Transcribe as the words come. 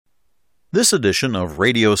This edition of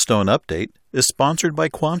Radio Stone Update is sponsored by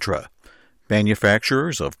Quantra,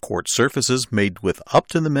 manufacturers of quartz surfaces made with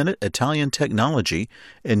up-to-the-minute Italian technology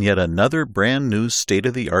in yet another brand-new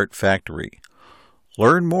state-of-the-art factory.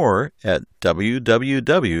 Learn more at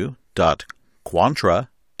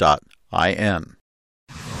www.quantra.in.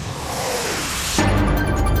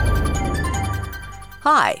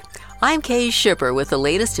 Hi, I'm Kay Shipper with the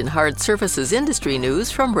latest in hard surfaces industry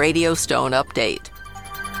news from Radio Stone Update.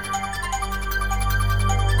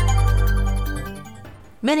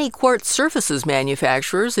 Many quartz surfaces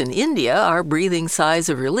manufacturers in India are breathing sighs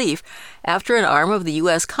of relief after an arm of the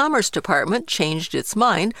U.S. Commerce Department changed its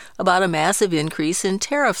mind about a massive increase in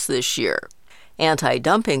tariffs this year.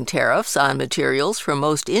 Anti-dumping tariffs on materials from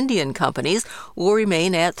most Indian companies will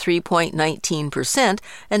remain at 3.19%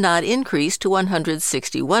 and not increase to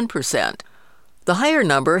 161%. The higher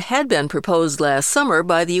number had been proposed last summer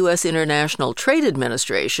by the U.S. International Trade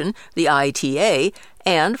Administration, the ITA,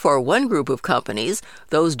 and for one group of companies,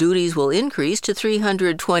 those duties will increase to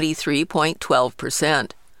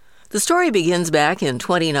 323.12%. The story begins back in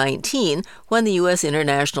 2019 when the U.S.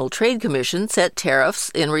 International Trade Commission set tariffs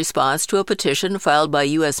in response to a petition filed by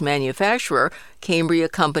U.S. manufacturer Cambria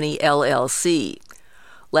Company, LLC.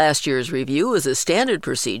 Last year's review was a standard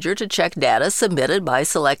procedure to check data submitted by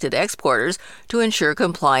selected exporters to ensure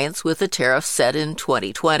compliance with the tariffs set in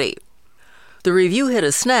 2020. The review hit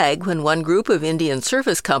a snag when one group of Indian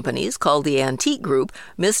surface companies, called the Antique Group,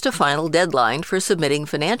 missed a final deadline for submitting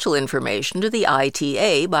financial information to the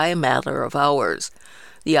ITA by a matter of hours.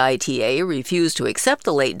 The ITA refused to accept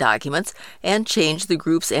the late documents and changed the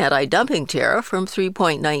group's anti-dumping tariff from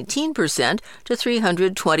 3.19% to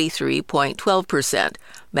 323.12%,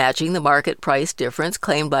 matching the market price difference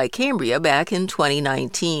claimed by Cambria back in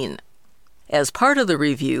 2019. As part of the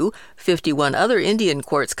review, 51 other Indian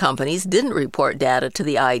quartz companies didn't report data to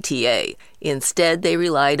the ITA. Instead, they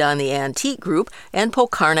relied on the Antique Group and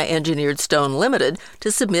Pokarna Engineered Stone Limited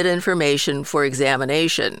to submit information for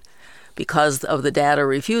examination. Because of the data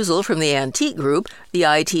refusal from the Antique Group, the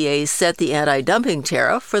ITA set the anti-dumping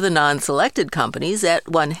tariff for the non-selected companies at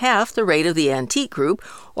 1/2 the rate of the Antique Group,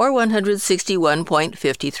 or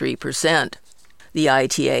 161.53%. The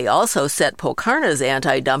ITA also set Pokarna's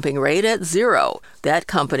anti-dumping rate at 0. That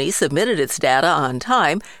company submitted its data on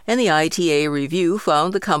time, and the ITA review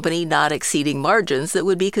found the company not exceeding margins that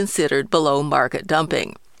would be considered below market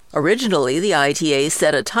dumping. Originally, the ITA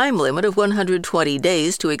set a time limit of 120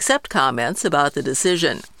 days to accept comments about the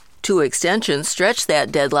decision. 2 extensions stretched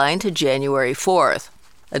that deadline to January 4th.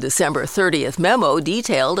 A December 30th memo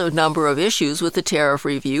detailed a number of issues with the tariff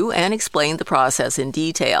review and explained the process in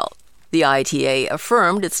detail. The ITA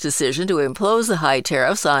affirmed its decision to impose the high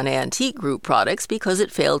tariffs on Antique Group products because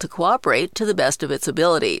it failed to cooperate to the best of its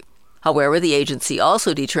ability. However, the agency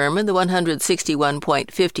also determined the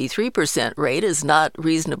 161.53% rate is not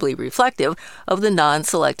reasonably reflective of the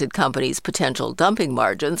non-selected company's potential dumping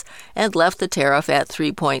margins and left the tariff at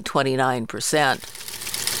 3.29%.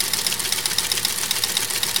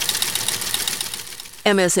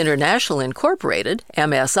 MS International Incorporated,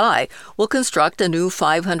 MSI, will construct a new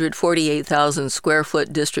 548,000 square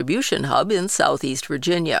foot distribution hub in Southeast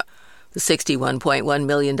Virginia. The $61.1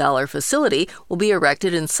 million facility will be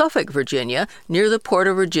erected in Suffolk, Virginia, near the Port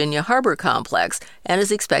of Virginia Harbor Complex, and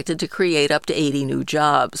is expected to create up to 80 new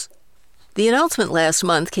jobs. The announcement last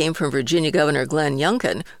month came from Virginia Governor Glenn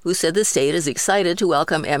Youngkin, who said the state is excited to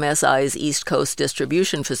welcome MSI's East Coast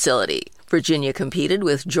distribution facility. Virginia competed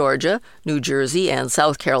with Georgia, New Jersey, and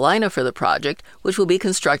South Carolina for the project, which will be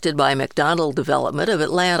constructed by McDonald Development of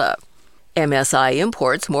Atlanta. MSI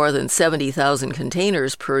imports more than 70,000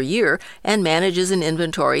 containers per year and manages an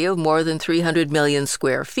inventory of more than 300 million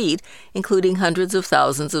square feet, including hundreds of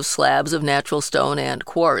thousands of slabs of natural stone and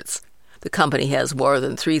quartz. The company has more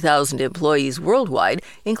than 3,000 employees worldwide,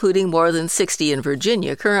 including more than 60 in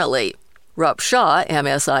Virginia currently. Rup Shaw,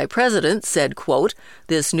 MSI president, said, quote,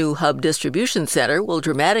 "This new hub distribution center will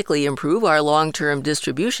dramatically improve our long-term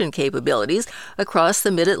distribution capabilities across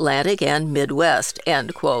the Mid-Atlantic and Midwest,"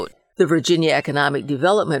 end quote. The Virginia Economic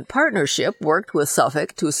Development Partnership worked with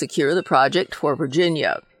Suffolk to secure the project for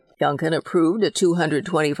Virginia. Youngkin approved a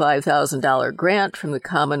 $225,000 grant from the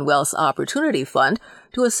Commonwealth's Opportunity Fund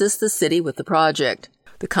to assist the city with the project.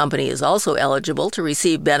 The company is also eligible to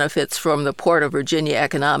receive benefits from the Port of Virginia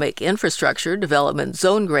Economic Infrastructure Development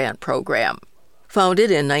Zone Grant Program.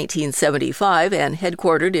 Founded in 1975 and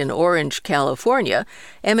headquartered in Orange, California,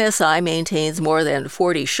 MSI maintains more than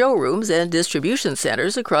 40 showrooms and distribution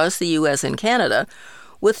centers across the U.S. and Canada,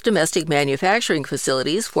 with domestic manufacturing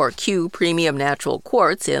facilities for Q Premium Natural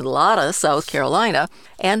Quartz in Latta, South Carolina,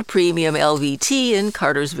 and Premium LVT in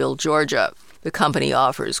Cartersville, Georgia. The company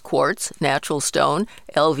offers quartz, natural stone,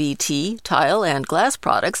 LVT, tile, and glass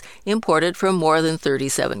products imported from more than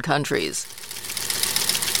 37 countries.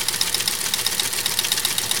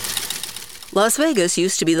 Las Vegas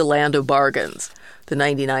used to be the land of bargains. The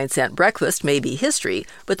 99-cent breakfast may be history,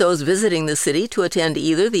 but those visiting the city to attend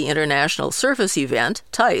either the International Surface Event,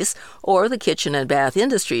 TICE, or the Kitchen and Bath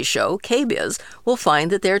Industry Show, KBIS, will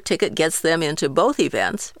find that their ticket gets them into both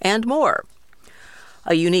events and more.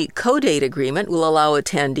 A unique co-date agreement will allow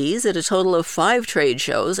attendees at a total of 5 trade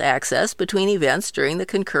shows access between events during the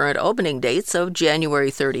concurrent opening dates of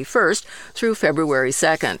January 31st through February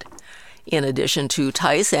 2nd. In addition to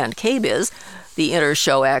TICE and KBIS, the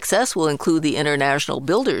inter-show access will include the International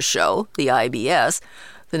Builders Show, the IBS,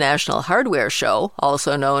 the National Hardware Show,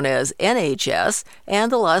 also known as NHS,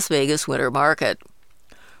 and the Las Vegas Winter Market.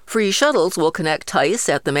 Free shuttles will connect TICE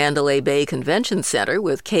at the Mandalay Bay Convention Center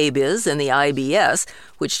with KBIS and the IBS,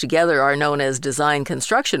 which together are known as Design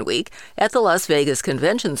Construction Week, at the Las Vegas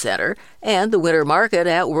Convention Center, and the Winter Market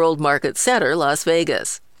at World Market Center, Las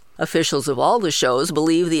Vegas. Officials of all the shows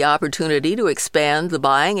believe the opportunity to expand the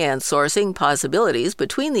buying and sourcing possibilities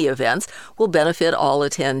between the events will benefit all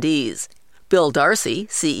attendees. Bill Darcy,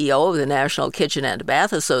 CEO of the National Kitchen and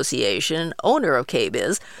Bath Association, owner of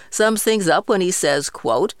KBIS, sums things up when he says,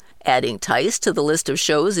 quote, "Adding TICE to the list of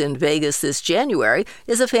shows in Vegas this January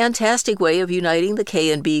is a fantastic way of uniting the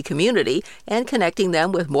K&B community and connecting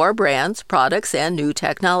them with more brands, products, and new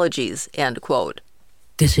technologies," end quote.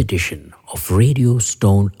 This edition of Radio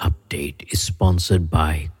Stone Update is sponsored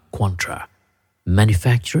by Quantra,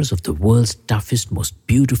 manufacturers of the world's toughest, most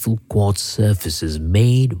beautiful quartz surfaces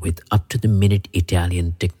made with up-to-the-minute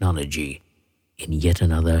Italian technology in yet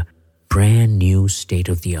another brand new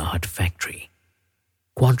state-of-the-art factory.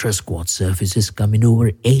 Quantra's quartz surfaces come in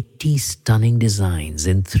over 80 stunning designs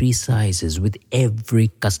in 3 sizes with every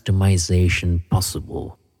customization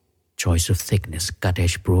possible. Choice of thickness,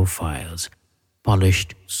 cut-edge profiles,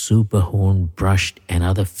 polished, super-honed, brushed, and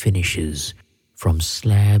other finishes, from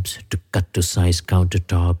slabs to cut-to-size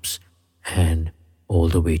countertops and all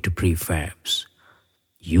the way to prefabs.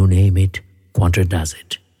 You name it, Quantra does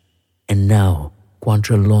it. And now,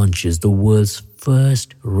 Quantra launches the world's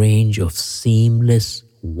first range of seamless,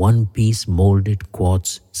 one-piece molded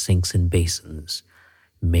quartz sinks and basins,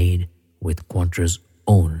 made with Quantra's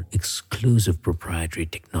own exclusive proprietary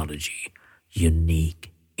technology, unique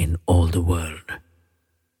in all the world.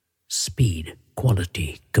 Speed,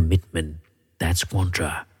 quality, commitment, that's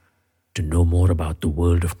Quantra. To know more about the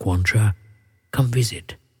world of Quantra, come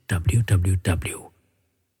visit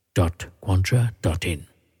www.quantra.in.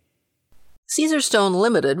 Caesarstone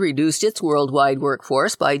Limited reduced its worldwide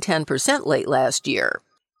workforce by 10% late last year.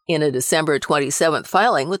 In a December 27th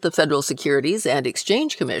filing with the Federal Securities and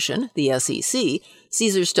Exchange Commission, the SEC,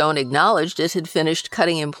 Caesarstone acknowledged it had finished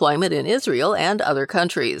cutting employment in Israel and other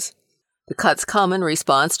countries. The cuts come in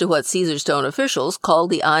response to what Caesarstone officials called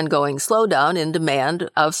the ongoing slowdown in demand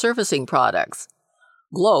of surfacing products.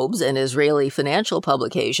 Globes, an Israeli financial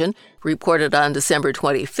publication, reported on December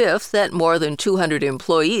 25th that more than 200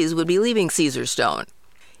 employees would be leaving Caesarstone.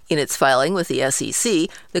 In its filing with the SEC,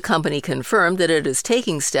 the company confirmed that it is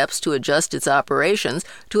taking steps to adjust its operations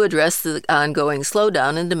to address the ongoing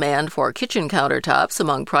slowdown in demand for kitchen countertops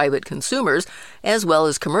among private consumers, as well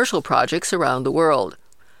as commercial projects around the world.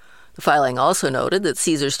 The filing also noted that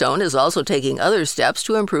Caesarstone is also taking other steps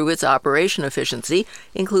to improve its operation efficiency,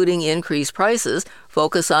 including increased prices,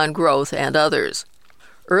 focus on growth, and others.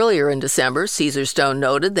 Earlier in December, Caesarstone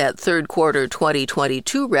noted that third quarter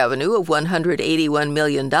 2022 revenue of $181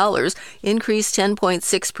 million increased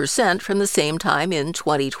 10.6% from the same time in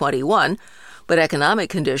 2021, but economic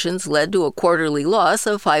conditions led to a quarterly loss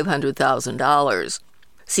of $500,000.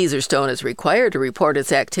 Caesarstone is required to report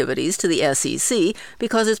its activities to the SEC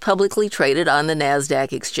because it's publicly traded on the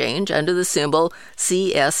NASDAQ exchange under the symbol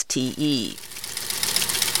CSTE.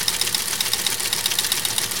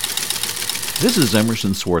 This is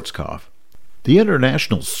Emerson Schwarzkopf. The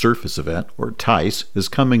International Surface Event, or TICE, is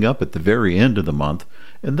coming up at the very end of the month,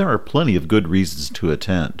 and there are plenty of good reasons to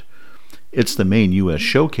attend. It's the main U.S.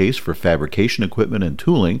 showcase for fabrication equipment and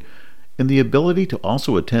tooling, and the ability to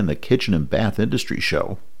also attend the Kitchen and Bath Industry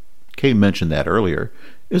Show, Kay mentioned that earlier,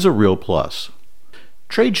 is a real plus.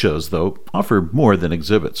 Trade shows, though, offer more than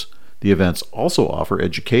exhibits. The events also offer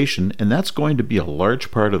education, and that's going to be a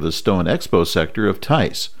large part of the Stone Expo sector of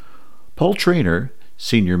TICE. Paul Traynor,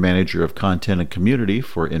 Senior Manager of Content and Community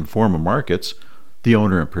for Informa Markets, the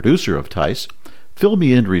owner and producer of TICE, filled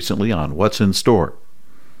me in recently on what's in store.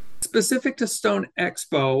 Specific to Stone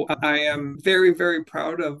Expo, I am very, very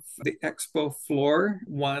proud of the expo floor,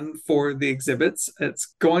 one for the exhibits.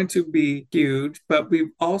 It's going to be huge, but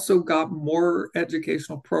we've also got more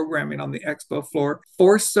educational programming on the expo floor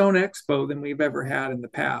for Stone Expo than we've ever had in the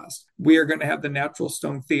past. We are going to have the Natural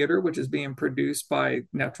Stone Theater, which is being produced by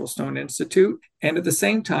Natural Stone Institute. And at the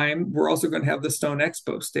same time, we're also going to have the Stone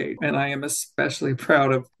Expo stage. And I am especially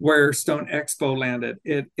proud of where Stone Expo landed.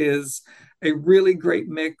 It is a really great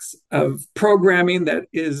mix of programming that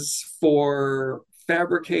is for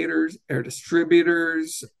fabricators or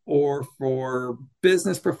distributors or for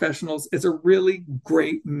business professionals. It's a really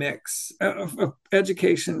great mix of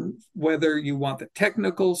education, whether you want the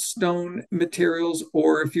technical stone materials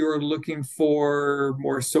or if you're looking for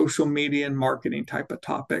more social media and marketing type of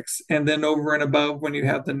topics. And then over and above, when you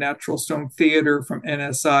have the Natural Stone Theater from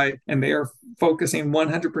NSI, and they are focusing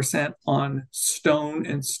 100% on stone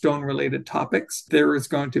and stone related topics, there is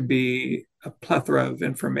going to be a plethora of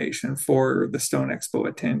information for the Stone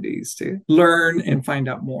Expo attendees to learn and find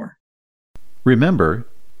out more. Remember,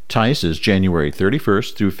 TICE is January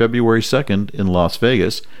 31st through February 2nd in Las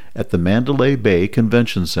Vegas at the Mandalay Bay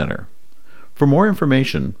Convention Center. For more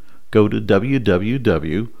information, go to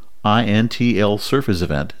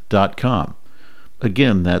www.intlsurfaceevent.com.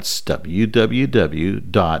 Again, that's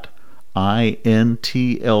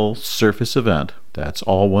www.intlsurfaceevent, that's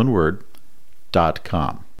all one word,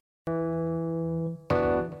 .com.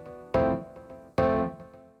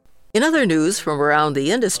 In other news from around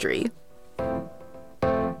the industry,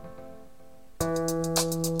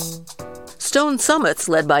 Stone Summits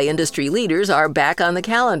led by industry leaders are back on the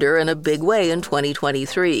calendar in a big way in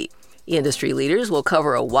 2023. Industry leaders will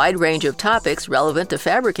cover a wide range of topics relevant to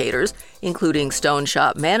fabricators, including stone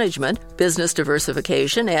shop management, business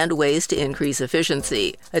diversification, and ways to increase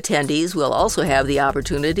efficiency. Attendees will also have the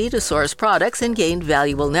opportunity to source products and gain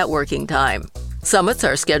valuable networking time. Summits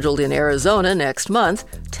are scheduled in Arizona next month,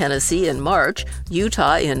 Tennessee in March,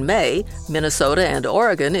 Utah in May, Minnesota and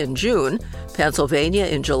Oregon in June, Pennsylvania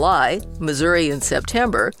in July, Missouri in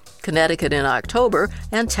September, Connecticut in October,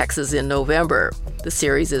 and Texas in November. The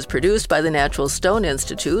series is produced by the Natural Stone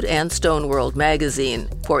Institute and Stone World magazine.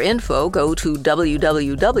 For info, go to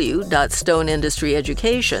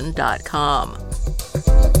www.stoneindustryeducation.com.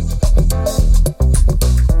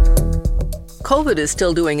 COVID is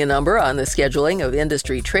still doing a number on the scheduling of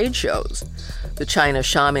industry trade shows. The China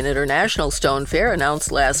Xiamen International Stone Fair announced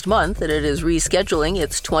last month that it is rescheduling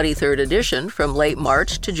its 23rd edition from late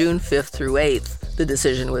March to June 5th through 8th. The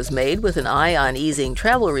decision was made with an eye on easing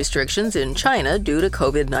travel restrictions in China due to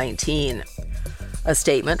COVID-19. A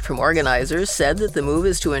statement from organizers said that the move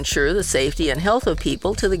is to ensure the safety and health of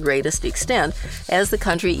people to the greatest extent as the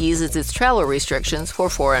country eases its travel restrictions for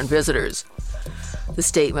foreign visitors. The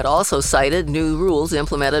statement also cited new rules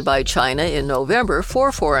implemented by China in November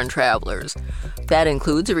for foreign travelers. That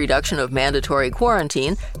includes a reduction of mandatory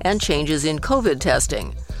quarantine and changes in COVID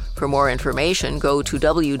testing. For more information, go to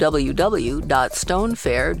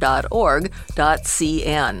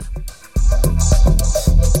www.stonefair.org.cn.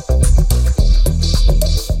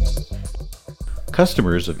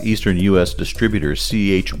 Customers of Eastern U.S. distributor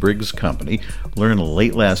C.H. Briggs Company learned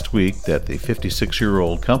late last week that the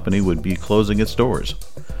 56-year-old company would be closing its doors.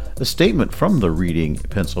 A statement from the Reading,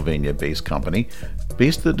 Pennsylvania-based company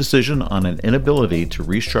based the decision on an inability to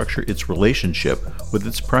restructure its relationship with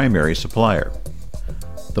its primary supplier.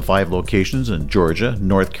 The 5 locations in Georgia,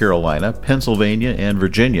 North Carolina, Pennsylvania, and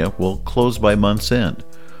Virginia will close by month's end,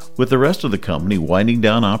 with the rest of the company winding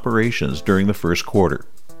down operations during the first quarter.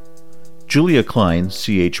 Julia Klein,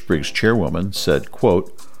 C.H. Briggs chairwoman, said,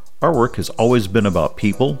 quote, "Our work has always been about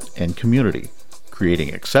people and community, creating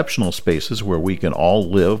exceptional spaces where we can all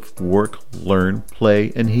live, work, learn,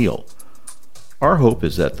 play, and heal. Our hope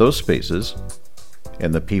is that those spaces,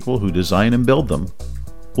 and the people who design and build them,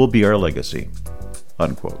 will be our legacy."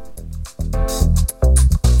 Unquote.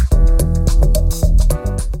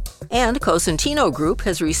 And Cosentino Group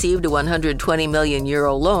has received a €120 million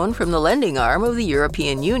loan from the lending arm of the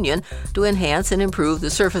European Union to enhance and improve the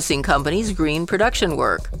surfacing company's green production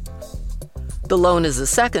work. The loan is the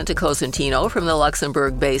second to Cosentino from the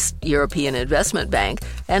Luxembourg-based European Investment Bank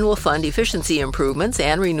and will fund efficiency improvements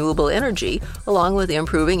and renewable energy, along with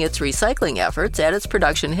improving its recycling efforts at its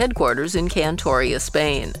production headquarters in Cantoria,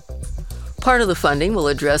 Spain. Part of the funding will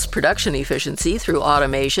address production efficiency through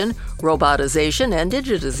automation, robotization, and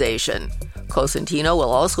digitization. Cosentino will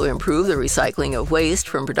also improve the recycling of waste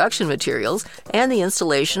from production materials and the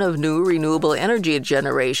installation of new renewable energy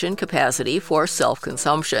generation capacity for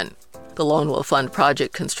self-consumption. The loan will fund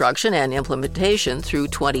project construction and implementation through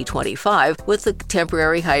 2025, with the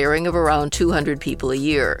temporary hiring of around 200 people a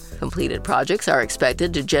year. Completed projects are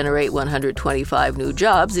expected to generate 125 new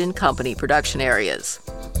jobs in company production areas.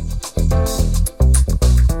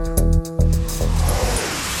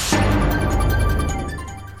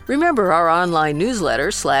 Remember, our online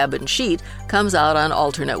newsletter, Slab and Sheet, comes out on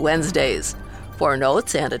alternate Wednesdays. For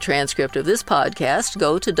notes and a transcript of this podcast,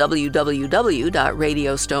 go to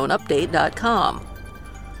www.radiostoneupdate.com.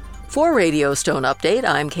 For Radio Stone Update,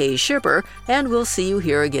 I'm Kay Shipper, and we'll see you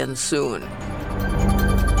here again soon.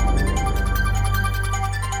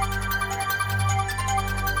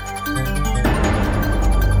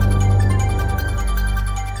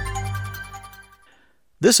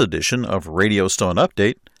 This edition of Radio Stone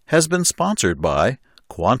Update has been sponsored by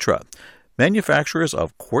Quantra, manufacturers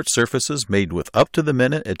of quartz surfaces made with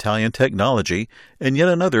up-to-the-minute Italian technology in yet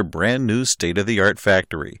another brand-new state-of-the-art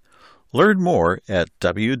factory. Learn more at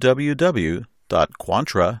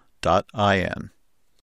www.quantra.in.